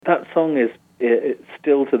song is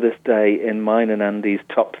still to this day in mine and Andy's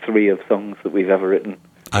top 3 of songs that we've ever written.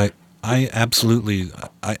 I absolutely,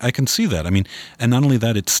 I can see that. I mean, and not only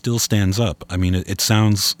that, it still stands up. I mean, it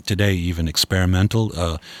sounds today even experimental,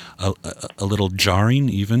 a little jarring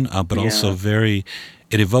even, but also very,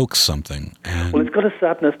 it evokes something. And well, it's got a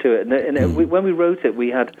sadness to it. And when we wrote it, we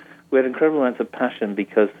had incredible amounts of passion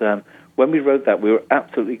because when we wrote that, we were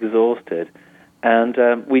absolutely exhausted. And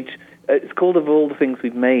it's called Of All the Things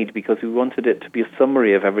We've Made because we wanted it to be a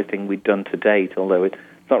summary of everything we'd done to date, although it's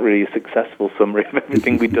not really a successful summary of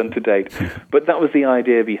everything we'd done to date. But that was the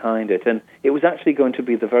idea behind it. And it was actually going to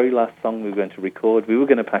be the very last song we were going to record. We were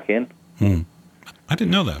going to pack in. I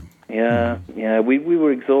didn't know that. Yeah. We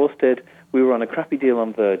were exhausted. We were on a crappy deal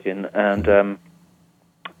on Virgin, and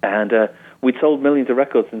we'd sold millions of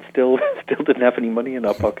records and still didn't have any money in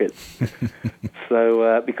our pockets.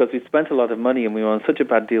 So because we'd spent a lot of money and we were on such a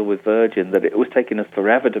bad deal with Virgin that it was taking us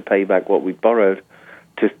forever to pay back what we'd borrowed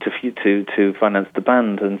to finance the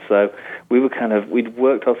band. And so we'd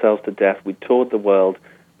worked ourselves to death. We'd toured the world.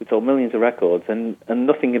 We sold millions of records, and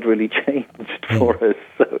nothing had really changed for us.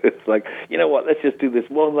 So it's like, you know what, let's just do this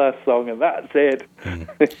one last song, and that's it.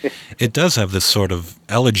 It does have this sort of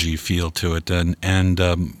elegy feel to it, and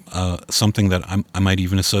something that I might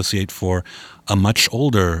even associate for a much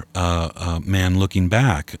older man looking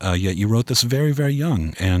back. Yet you wrote this very, very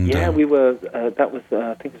young. And we were. That was,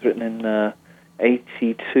 I think, it was written in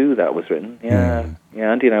 '82. That was written. Yeah,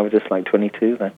 Andy and I were just like 22 then.